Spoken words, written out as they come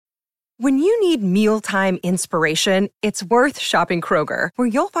When you need mealtime inspiration, it's worth shopping Kroger, where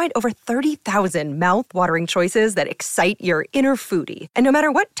you'll find over 30,000 mouth-watering choices that excite your inner foodie. And no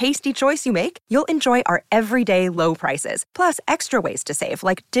matter what tasty choice you make, you'll enjoy our everyday low prices, plus extra ways to save,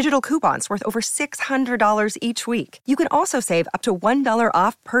 like digital coupons worth over $600 each week. You can also save up to $1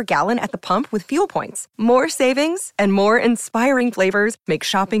 off per gallon at the pump with fuel points. More savings and more inspiring flavors make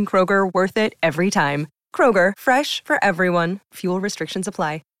shopping Kroger worth it every time. Kroger, fresh for everyone. Fuel restrictions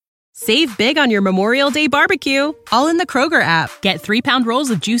apply. Save big on your Memorial Day barbecue, all in the Kroger app. Get 3-pound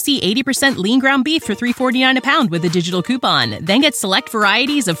rolls of juicy 80% lean ground beef for $3.49 a pound with a digital coupon. Then get select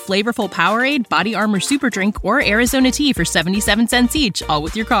varieties of flavorful Powerade, Body Armor Super Drink, or Arizona tea for 77 cents each, all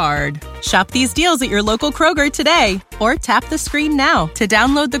with your card. Shop these deals at your local Kroger today, or tap the screen now to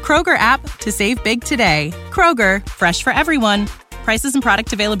download the Kroger app to save big today. Kroger, fresh for everyone. Prices and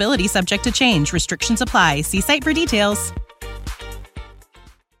product availability subject to change. Restrictions apply. See site for details.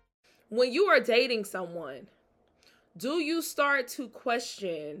 When you are dating someone, do you start to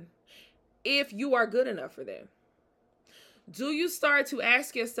question if you are good enough for them? Do you start to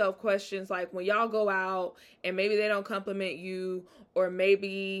ask yourself questions like when y'all go out and maybe they don't compliment you, or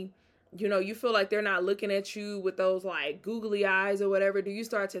maybe, you know, you feel like they're not looking at you with those like googly eyes or whatever? Do you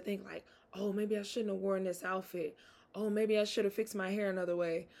start to think like, oh, maybe I shouldn't have worn this outfit. Oh, maybe I should have fixed my hair another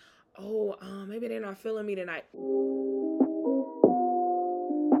way. Oh, maybe they're not feeling me tonight.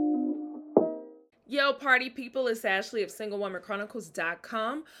 Yo, party people, it's Ashley of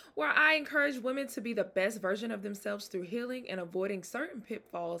SingleWomanChronicles.com, where I encourage women to be the best version of themselves through healing and avoiding certain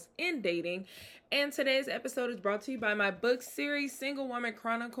pitfalls in dating. And today's episode is brought to you by my book series, Single Woman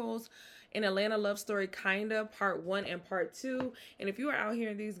Chronicles, an Atlanta Love Story Kinda, Part 1 and Part 2. And if you are out here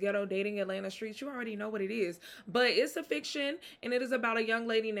in these ghetto dating Atlanta streets, you already know what it is. But it's a fiction, and it is about a young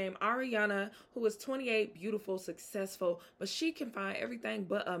lady named Ariana who is 28, beautiful, successful, but she can find everything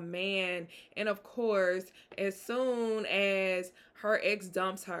but a man. And of course, as soon as her ex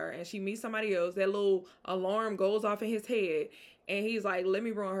dumps her and she meets somebody else, that little alarm goes off in his head. And he's like, let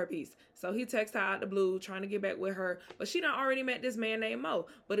me ruin her peace. So he texts her out the blue, trying to get back with her. But she done already met this man named Mo.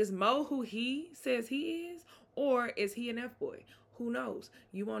 But is Mo who he says he is? Or is he an F-boy? Who knows?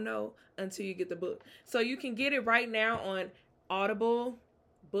 You won't know until you get the book. So you can get it right now on Audible,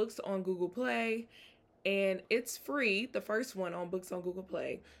 Books on Google Play. And it's free, the first one on Books on Google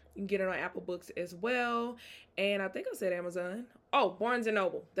Play. You can get it on Apple Books as well. And I think I said Amazon. Oh, Barnes &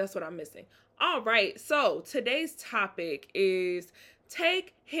 Noble. That's what I'm missing. All right. So today's topic is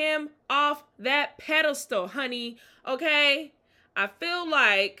take him off that pedestal, honey. Okay? I feel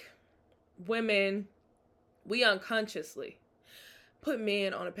like women, we unconsciously put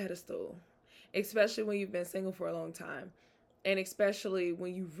men on a pedestal, especially when you've been single for a long time. And especially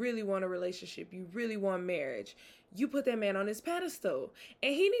when you really want a relationship, you really want marriage, you put that man on his pedestal.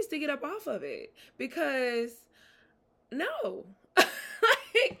 And he needs to get up off of it because no.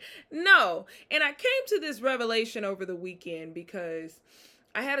 No. And I came to this revelation over the weekend because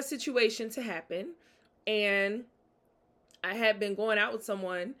I had a situation to happen, and I had been going out with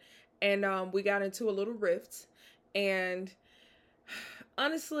someone, and we got into a little rift, and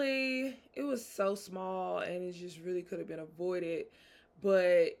honestly, it was so small and it just really could have been avoided,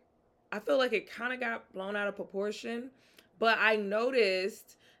 but I feel like it kind of got blown out of proportion. But I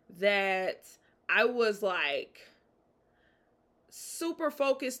noticed that I was like super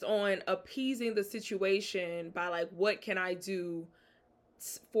focused on appeasing the situation by like, what can I do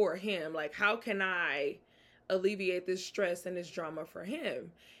for him? Like, how can I alleviate this stress and this drama for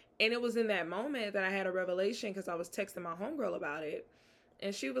him? And it was in that moment that I had a revelation, because I was texting my homegirl about it.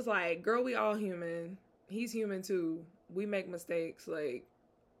 And she was like, girl, we all human. He's human too. We make mistakes. Like,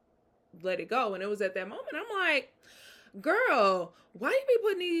 let it go. And it was at that moment I'm like, girl, why you be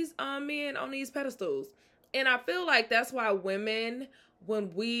putting these men on these pedestals? And I feel like that's why women,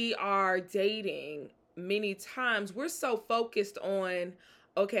 when we are dating, many times we're so focused on,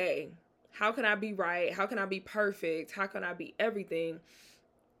 okay, how can I be right? How can I be perfect? How can I be everything?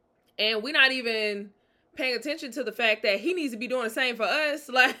 And we're not even paying attention to the fact that he needs to be doing the same for us.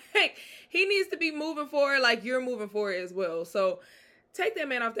 Like, he needs to be moving forward like you're moving forward as well. So take that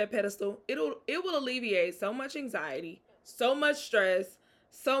man off that pedestal. It will alleviate so much anxiety, so much stress,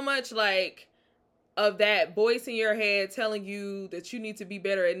 so much like of that voice in your head telling you that you need to be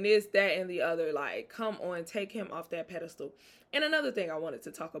better in this, that, and the other. Like, come on, take him off that pedestal. And another thing I wanted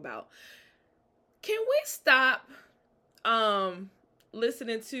to talk about, can we stop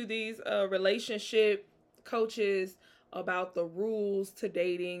listening to these relationship coaches about the rules to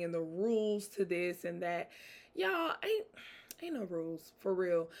dating and the rules to this and that? Y'all, ain't no rules, for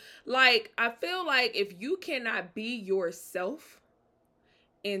real. Like, I feel like if you cannot be yourself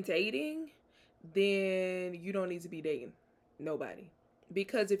in dating, then you don't need to be dating nobody.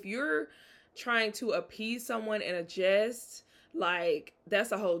 Because if you're trying to appease someone and adjust, like,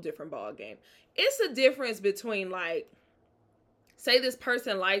 that's a whole different ball game. It's a difference between, like, say this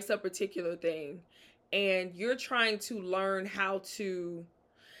person likes a particular thing and you're trying to learn how to,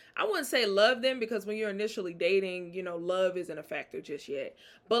 I wouldn't say love them, because when you're initially dating, you know, love isn't a factor just yet.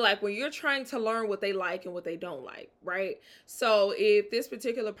 But like when you're trying to learn what they like and what they don't like, right? So if this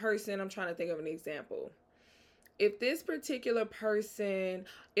particular person, I'm trying to think of an example. If this particular person,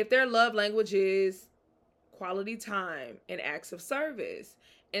 if their love language is quality time and acts of service,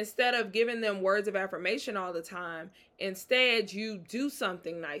 instead of giving them words of affirmation all the time, instead you do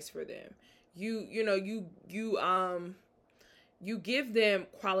something nice for them. You give them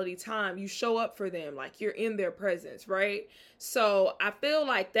quality time. You show up for them, like you're in their presence, right? So I feel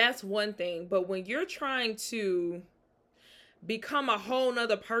like that's one thing. But when you're trying to become a whole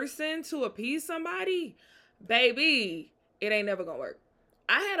nother person to appease somebody, baby, it ain't never gonna work.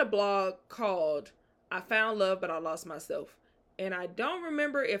 I had a blog called I Found Love, But I Lost Myself. And I don't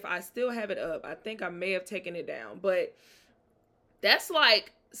remember if I still have it up. I think I may have taken it down. But that's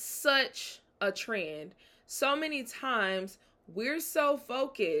like such a trend. So many times we're so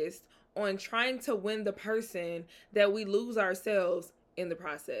focused on trying to win the person that we lose ourselves in the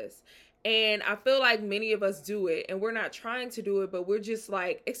process. And I feel like many of us do it, and we're not trying to do it, but we're just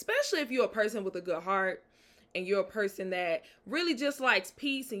like, especially if you're a person with a good heart and you're a person that really just likes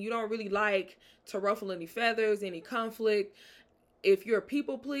peace and you don't really like to ruffle any feathers, any conflict. If you're a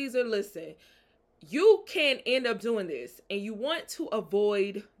people pleaser, listen, you can end up doing this, and you want to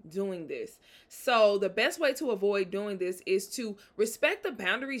avoid doing this. So the best way to avoid doing this is to respect the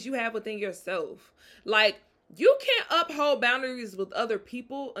boundaries you have within yourself. Like, you can't uphold boundaries with other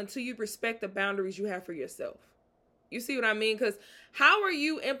people until you respect the boundaries you have for yourself. You see what I mean? Because how are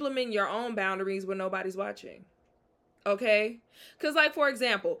you implementing your own boundaries when nobody's watching? Okay? Because, like, for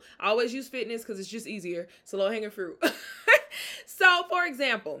example, I always use fitness because it's just easier. It's a low-hanging fruit. So, for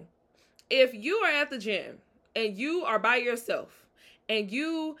example, if you are at the gym and you are by yourself and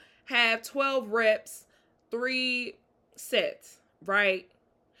you have 12 reps, 3 sets, right?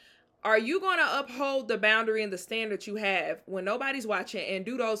 Are you going to uphold the boundary and the standard you have when nobody's watching and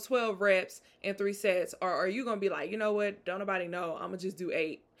do those 12 reps and 3 sets? Or are you going to be like, you know what? Don't nobody know. I'm going to just do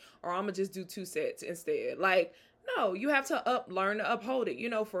 8, or I'm going to just do 2 sets instead. Like, no, you have to learn to uphold it. You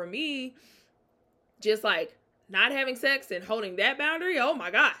know, for me, just like not having sex and holding that boundary, oh my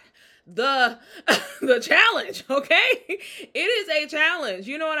God. The challenge, okay? It is a challenge.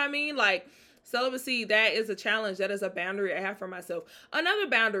 You know what I mean? Like, celibacy, that is a challenge. That is a boundary I have for myself. Another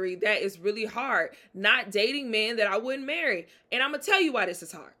boundary that is really hard, not dating men that I wouldn't marry. And I'm going to tell you why this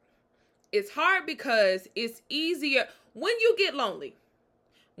is hard. It's hard because it's easier when you get lonely.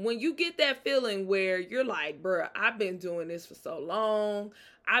 When you get that feeling where you're like, bruh, I've been doing this for so long.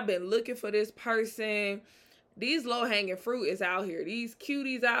 I've been looking for this person. These low-hanging fruit is out here. These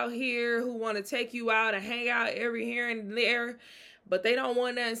cuties out here who want to take you out and hang out every here and there, but they don't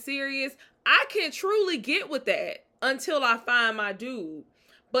want nothing serious. I can truly get with that until I find my dude.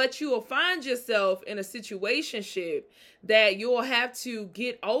 But you will find yourself in a situationship that you'll have to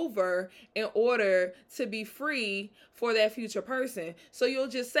get over in order to be free for that future person. So you'll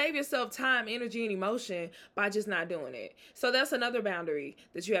just save yourself time, energy, and emotion by just not doing it. So that's another boundary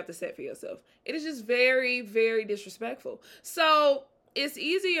that you have to set for yourself. It is just very, very disrespectful. So it's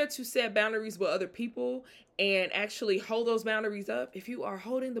easier to set boundaries with other people and actually hold those boundaries up if you are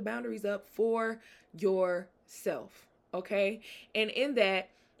holding the boundaries up for yourself. Okay? And in that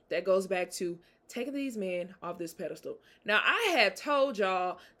goes back to taking these men off this pedestal. Now, I have told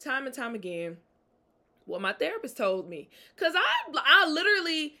y'all time and time again what my therapist told me. Because I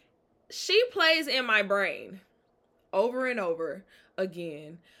literally, she plays in my brain over and over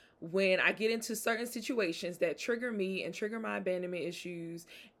again when I get into certain situations that trigger me and trigger my abandonment issues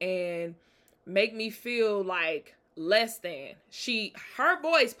and make me feel like less than. Her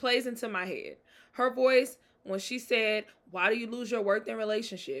voice plays into my head. Her voice, when she said, why do you lose your worth in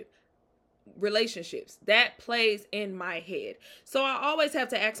relationships, that plays in my head. So I always have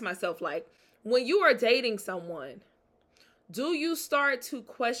to ask myself, like, when you are dating someone, do you start to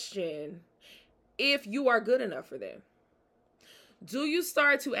question if you are good enough for them? Do you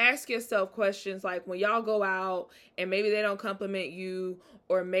start to ask yourself questions like when y'all go out and maybe they don't compliment you,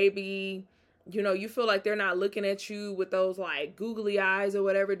 or maybe, you know, you feel like they're not looking at you with those like googly eyes or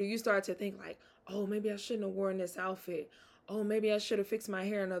whatever? Do you start to think like, oh, maybe I shouldn't have worn this outfit. Oh, maybe I should have fixed my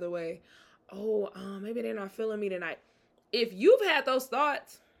hair another way. Oh, maybe they're not feeling me tonight. If you've had those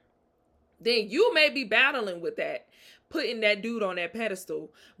thoughts, then you may be battling with that. putting that dude on that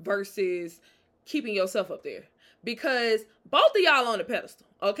pedestal versus keeping yourself up there. Because both of y'all on the pedestal,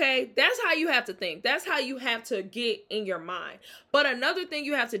 okay? That's how you have to think. That's how you have to get in your mind. But another thing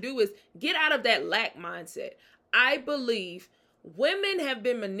you have to do is get out of that lack mindset. I believe women have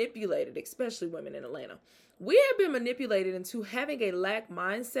been manipulated, especially women in Atlanta. We have been manipulated into having a lack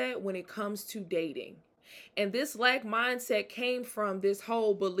mindset when it comes to dating. And this lack mindset came from this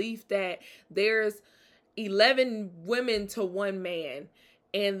whole belief that there's 11 women to one man.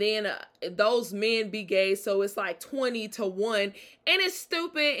 And then those men be gay, so it's like 20 to 1. And it's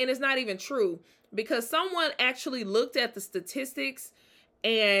stupid and it's not even true. Because someone actually looked at the statistics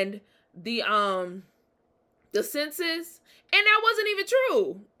and the census, and that wasn't even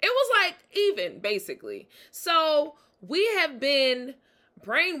true. It was like even, basically. So we have been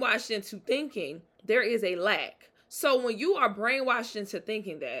brainwashed into thinking there is a lack. So when you are brainwashed into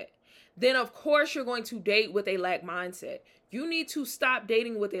thinking that, then of course you're going to date with a lack mindset. You need to stop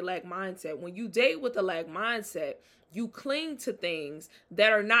dating with a lack mindset. When you date with a lack mindset, you cling to things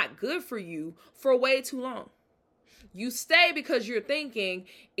that are not good for you for way too long. You stay because you're thinking,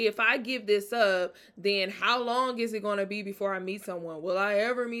 if I give this up, then how long is it going to be before I meet someone? Will I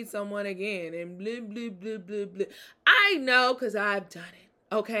ever meet someone again? And blah, blah, blah, blah, blah. I know because I've done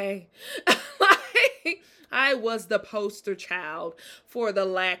it, okay? I was the poster child for the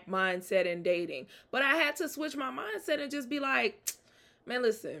lack mindset in dating. But I had to switch my mindset and just be like, man,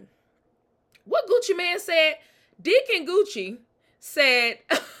 listen, what Gucci Man said, Dick and Gucci said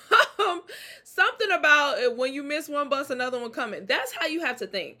something about when you miss one bus, another one coming. That's how you have to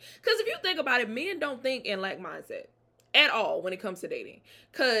think. Because if you think about it, men don't think in lack mindset at all when it comes to dating.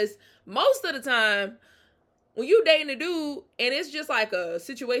 Because most of the time, when you dating a dude and it's just like a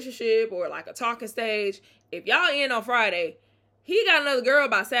situationship or like a talking stage, if y'all end on Friday, he got another girl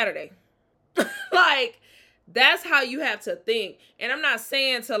by Saturday. Like, that's how you have to think. And I'm not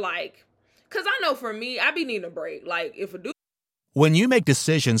saying to like, because I know for me, I be needing a break. Like, if a dude. When you make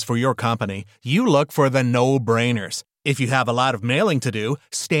decisions for your company, you look for the no-brainers. If you have a lot of mailing to do,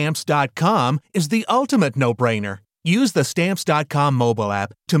 Stamps.com is the ultimate no-brainer. Use the Stamps.com mobile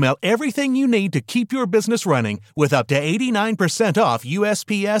app to mail everything you need to keep your business running with up to 89% off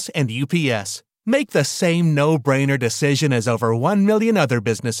USPS and UPS. Make the same no-brainer decision as over 1 million other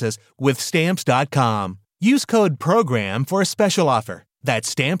businesses with Stamps.com. Use code PROGRAM for a special offer. That's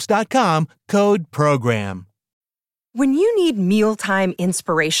Stamps.com, code PROGRAM. When you need mealtime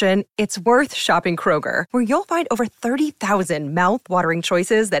inspiration, it's worth shopping Kroger, where you'll find over 30,000 mouth-watering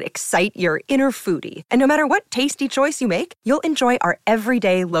choices that excite your inner foodie. And no matter what tasty choice you make, you'll enjoy our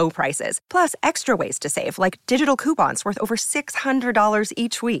everyday low prices, plus extra ways to save, like digital coupons worth over $600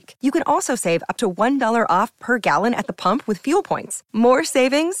 each week. You can also save up to $1 off per gallon at the pump with fuel points. More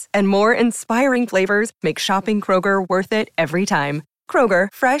savings and more inspiring flavors make shopping Kroger worth it every time. Kroger,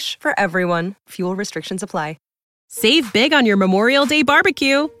 fresh for everyone. Fuel restrictions apply. Save big on your Memorial Day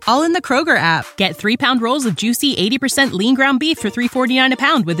barbecue, all in the Kroger app. Get 3-pound rolls of juicy 80% lean ground beef for $3.49 a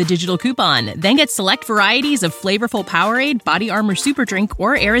pound with a digital coupon. Then get select varieties of flavorful Powerade, Body Armor Super Drink,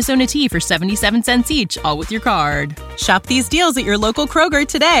 or Arizona tea for 77 cents each, all with your card. Shop these deals at your local Kroger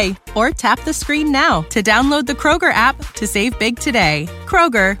today, or tap the screen now to download the Kroger app to save big today.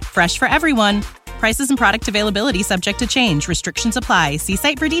 Kroger, fresh for everyone. Prices and product availability subject to change. Restrictions apply. See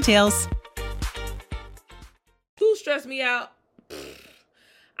site for details. Who stress me out?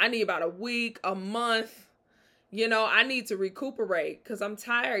 I need about a week, a month. You know, I need to recuperate because I'm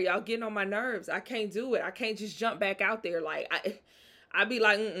tired. Y'all getting on my nerves. I can't do it. I can't just jump back out there. Like, I be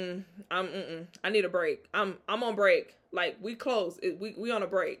like, I need a break. I'm on break. Like, we close. We on a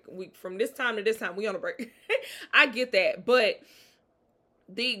break. From this time to this time, we on a break. I get that. But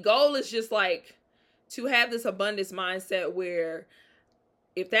the goal is just like to have this abundance mindset where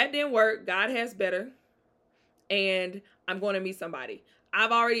if that didn't work, God has better. And I'm going to meet somebody.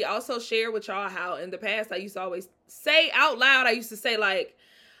 I've already also shared with y'all how in the past I used to always say out loud, I used to say like,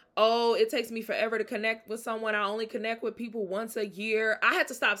 oh, it takes me forever to connect with someone. I only connect with people once a year. I had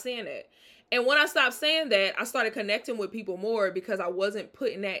to stop saying that. And when I stopped saying that, I started connecting with people more because I wasn't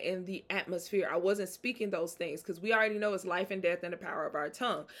putting that in the atmosphere. I wasn't speaking those things because we already know it's life and death and the power of our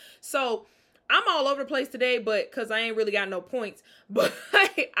tongue. So I'm all over the place today, but because I ain't really got no points. But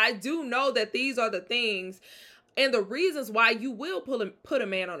I do know that these are the things and the reasons why you will put a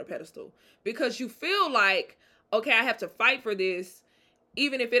man on a pedestal, because you feel like, okay, I have to fight for this,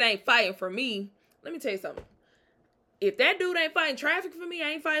 even if it ain't fighting for me. Let me tell you something. If that dude ain't fighting traffic for me,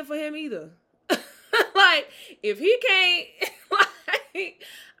 I ain't fighting for him either. Like, if he can't, like,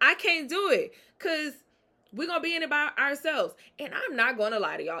 I can't do it. Because We're going to be in it by ourselves. And I'm not going to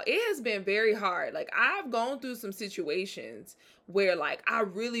lie to y'all. It has been very hard. Like, I've gone through some situations where, like, I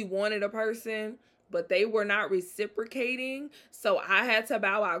really wanted a person, but they were not reciprocating. So I had to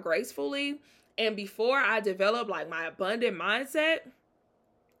bow out gracefully. And before I developed, like, my abundant mindset,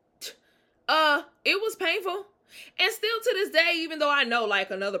 it was painful. And still to this day, even though I know,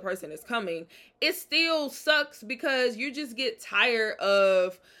 like, another person is coming, it still sucks because you just get tired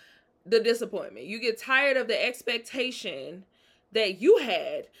of the disappointment. You get tired of the expectation that you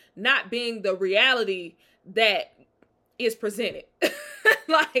had not being the reality that is presented.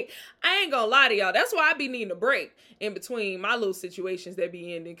 Like, I ain't gonna lie to y'all. That's why I be needing a break in between my little situations that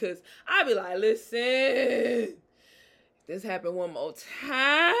be ending. Because I be like, listen, this happened one more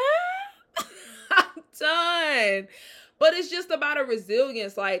time, I'm done. But it's just about a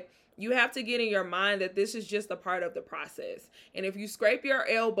resilience. Like, you have to get in your mind that this is just a part of the process. And if you scrape your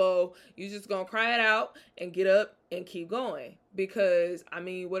elbow, you just gonna cry it out and get up and keep going. Because, I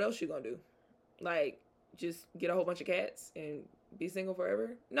mean, what else you gonna do? Like, just get a whole bunch of cats and be single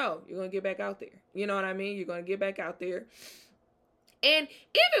forever? No, you're gonna get back out there. You know what I mean? You're gonna get back out there. And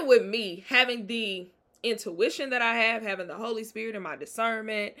even with me having the intuition that I have, having the Holy Spirit and my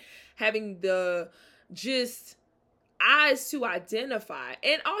discernment, having the just eyes to identify,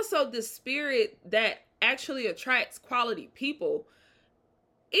 and also the spirit that actually attracts quality people,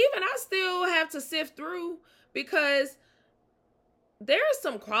 even I still have to sift through, because there are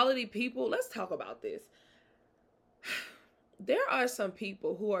some quality people. Let's talk about this. There are some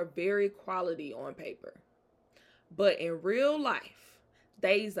people who are very quality on paper, but in real life,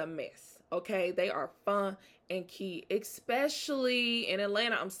 they's a mess. Okay, they are fun and key, especially in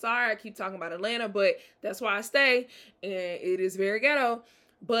Atlanta. I'm sorry I keep talking about Atlanta, but that's why I stay, and it is very ghetto.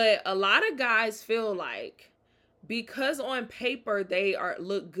 But a lot of guys feel like because on paper they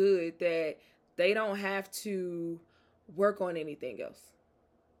look good, that they don't have to work on anything else.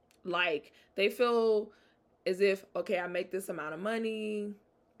 Like, they feel as if, okay, I make this amount of money,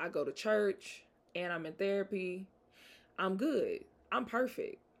 I go to church, and I'm in therapy, I'm good, I'm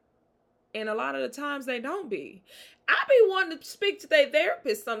perfect. And a lot of the times they don't be. I be wanting to speak to their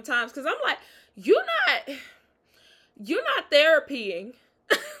therapist sometimes, because I'm like, you're not therapying.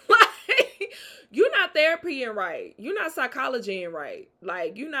 Like, you're not therapying right. You're not psychologying right.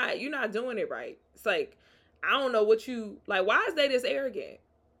 Like, you're not doing it right. It's like, I don't know what you, like, why is they this arrogant?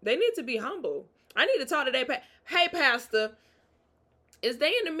 They need to be humble. I need to talk to hey, pastor, is they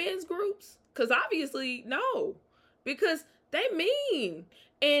in the men's groups? Because obviously, no. Because they mean.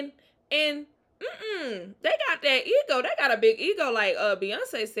 And they got that ego. They got a big ego, like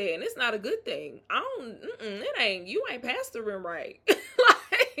Beyonce said, and it's not a good thing. You ain't pastoring right.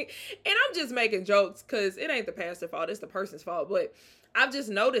 Like, and I'm just making jokes because it ain't the pastor's fault, it's the person's fault. But I've just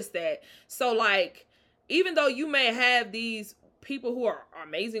noticed that. So, like, even though you may have these people who are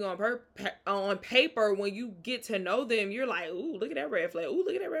amazing on paper, when you get to know them, you're like, ooh, look at that red flag. Ooh,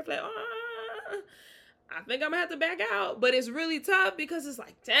 look at that red flag. I think I'm gonna have to back out. But it's really tough because it's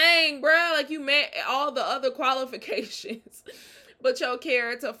like, dang, bro, like, you met all the other qualifications, but your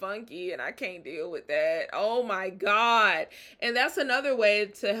character funky, and I can't deal with that. Oh my God. And that's another way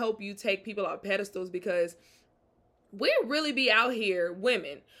to help you take people off pedestals, because we really be out here,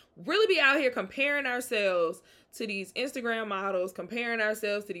 women, really be out here comparing ourselves to these Instagram models, comparing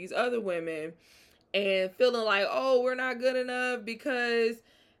ourselves to these other women, and feeling like, oh, we're not good enough because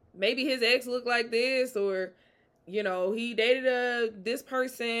maybe his ex looked like this, or, you know, he dated this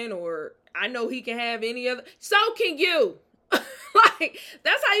person, or I know he can have any other. So can you. Like,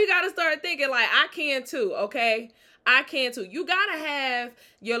 that's how you got to start thinking, like, I can too, okay? I can too. You got to have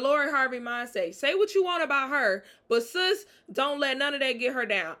your Lori Harvey mindset. Say what you want about her, but sis, don't let none of that get her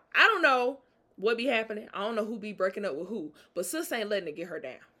down. I don't know what be happening. I don't know who be breaking up with who, but sis ain't letting it get her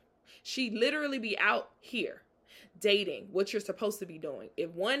down. She literally be out here dating what you're supposed to be doing.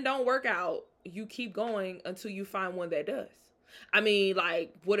 If one don't work out, you keep going until you find one that does. I mean,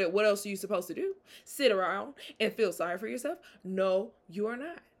 like, what else are you supposed to do? Sit around and feel sorry for yourself? No, you are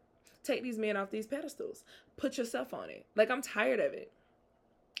not. Take these men off these pedestals. Put yourself on it. Like, I'm tired of it.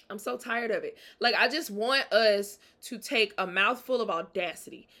 I'm so tired of it. Like, I just want us to take a mouthful of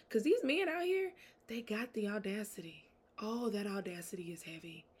audacity, because these men out here, they got the audacity. Oh, that audacity is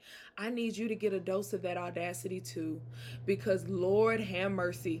heavy. I need you to get a dose of that audacity too, because Lord have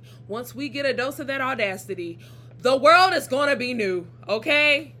mercy. Once we get a dose of that audacity, the world is going to be new.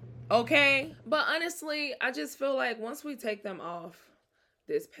 Okay? Okay? But honestly, I just feel like once we take them off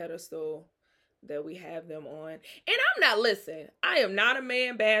this pedestal that we have them on, and I am not a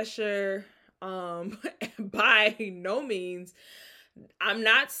man basher, by no means. I'm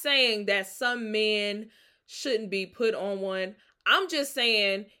not saying that some men shouldn't be put on one. I'm just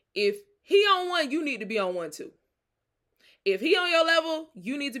saying, if he on one, you need to be on one too. If he on your level,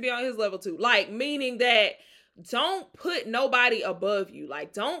 you need to be on his level too. Like, meaning that don't put nobody above you.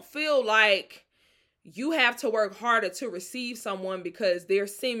 Like, don't feel like you have to work harder to receive someone because they're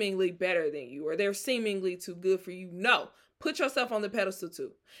seemingly better than you or they're seemingly too good for you. No, put yourself on the pedestal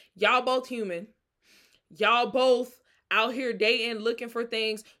too. Y'all both human. Y'all both out here dating, looking for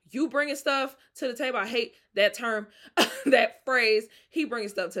things. You bringing stuff to the table. I hate that term, that phrase. He bringing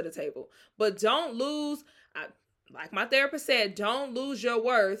stuff to the table. But don't lose, like my therapist said, don't lose your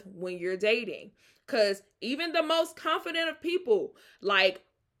worth when you're dating. Because even the most confident of people, like,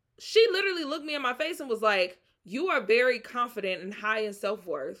 she literally looked me in my face and was like, you are very confident and high in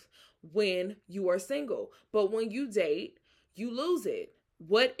self-worth when you are single. But when you date, you lose it.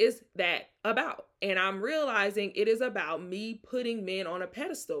 What is that about? And I'm realizing it is about me putting men on a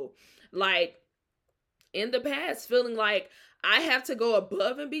pedestal. Like, in the past, feeling like I have to go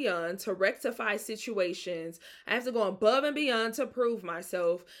above and beyond to rectify situations. I have to go above and beyond to prove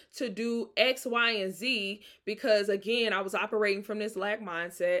myself, to do X, Y, and Z, because again, I was operating from this lack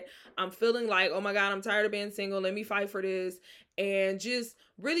mindset. I'm feeling like, oh my God, I'm tired of being single. Let me fight for this. And just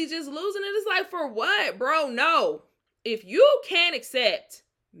really just losing it. It's like, for what, bro? No. If you can't accept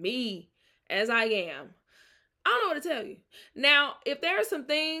me as I am, I don't know what to tell you. Now, if there are some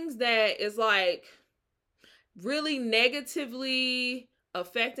things that is like really negatively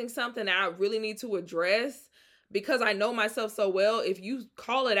affecting something that I really need to address, because I know myself so well, if you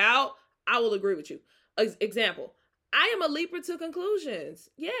call it out, I will agree with you. Example, I am a leaper to conclusions.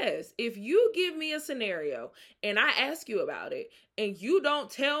 Yes, if you give me a scenario and I ask you about it and you don't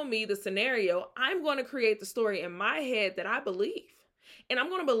tell me the scenario, I'm going to create the story in my head that I believe. And I'm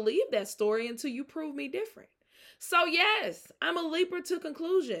going to believe that story until you prove me different. So yes, I'm a leaper to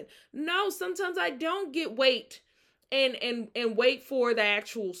conclusion. No, sometimes I don't wait and wait for the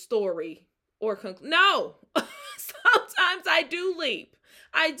actual story or no. Sometimes I do leap.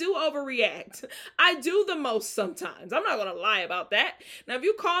 I do overreact. I do the most sometimes. I'm not going to lie about that. Now, if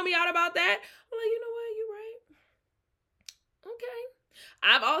you call me out about that, I'm like, you know what? You're right. Okay.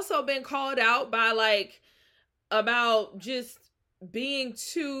 I've also been called out by about just being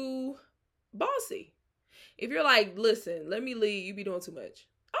too bossy. If you're like, listen, let me lead, you be doing too much.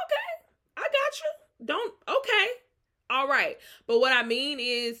 Okay, I got you. Okay. All right. But what I mean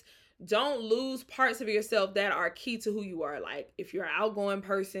is, don't lose parts of yourself that are key to who you are. Like, if you're an outgoing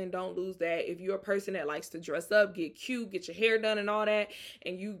person, don't lose that. If you're a person that likes to dress up, get cute, get your hair done and all that,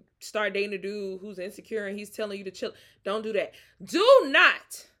 and you start dating a dude who's insecure and he's telling you to chill, don't do that. Do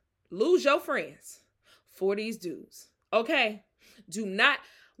not lose your friends for these dudes. Okay? Do not.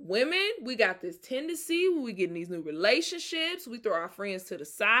 Women, we got this tendency when we get in these new relationships, we throw our friends to the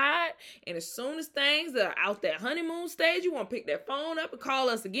side, and as soon as things are out that honeymoon stage, you want to pick that phone up and call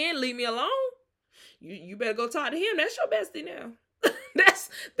us again, leave me alone. You better go talk to him. That's your bestie now.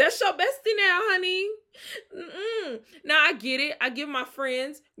 That's your bestie now, honey. Now, I get it. I give my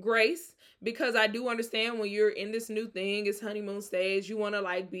friends grace because I do understand when you're in this new thing, it's honeymoon stage, you want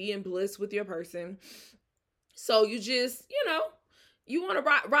to be in bliss with your person. So you just, you want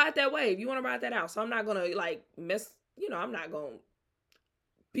to ride that wave. You want to ride that out. So I'm not going to I'm not going to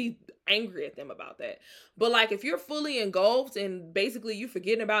be angry at them about that. But if you're fully engulfed and basically you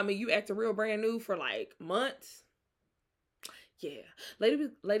forgetting about me, you acting real brand new for months. Yeah.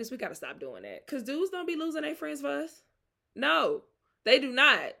 Ladies, we got to stop doing that. Because dudes don't be losing their friends for us. No, they do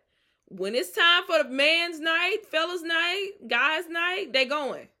not. When it's time for the man's night, fellas night, guys night, they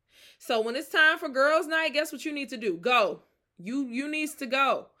going. So when it's time for girls night, guess what you need to do? Go. You needs to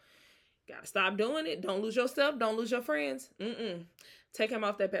go. Gotta stop doing it. Don't lose yourself. Don't lose your friends. Take him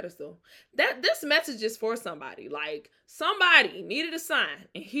off that pedestal. This message is for somebody. Somebody needed a sign,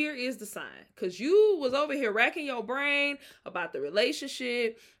 and here is the sign. Because you was over here racking your brain about the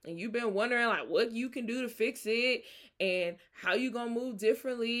relationship, and you've been wondering what you can do to fix it, and how you gonna move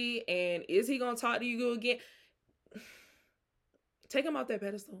differently, and is he gonna talk to you again? Take him off that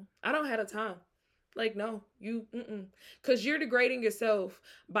pedestal. I don't have the time. No, because you're degrading yourself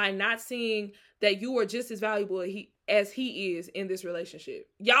by not seeing that you are just as valuable as he is in this relationship.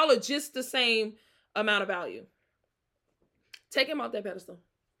 Y'all are just the same amount of value. Take him off that pedestal.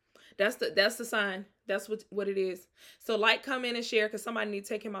 That's the sign. That's what it is. So comment, and share, because somebody needs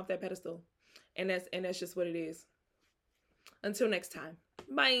to take him off that pedestal. And that's just what it is. Until next time.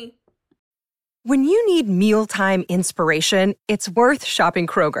 Bye. When you need mealtime inspiration, it's worth shopping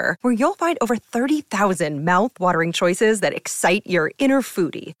Kroger, where you'll find over 30,000 mouth-watering choices that excite your inner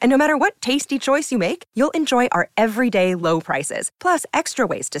foodie. And no matter what tasty choice you make, you'll enjoy our everyday low prices, plus extra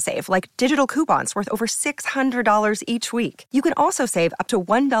ways to save, like digital coupons worth over $600 each week. You can also save up to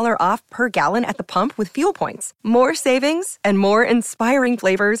 $1 off per gallon at the pump with fuel points. More savings and more inspiring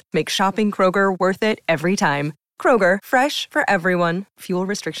flavors make shopping Kroger worth it every time. Kroger, fresh for everyone. Fuel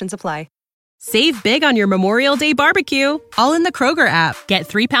restrictions apply. Save big on your Memorial Day barbecue, all in the Kroger app. Get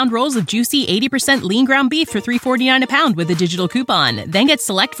 3-pound rolls of juicy 80% lean ground beef for $3.49 a pound with a digital coupon. Then get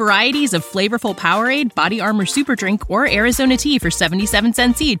select varieties of flavorful Powerade, Body Armor Super Drink, or Arizona tea for 77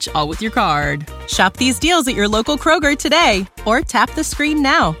 cents each, all with your card. Shop these deals at your local Kroger today, or tap the screen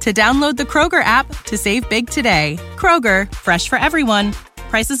now to download the Kroger app to save big today. Kroger, fresh for everyone.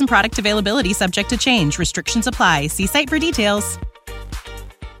 Prices and product availability subject to change. Restrictions apply. See site for details.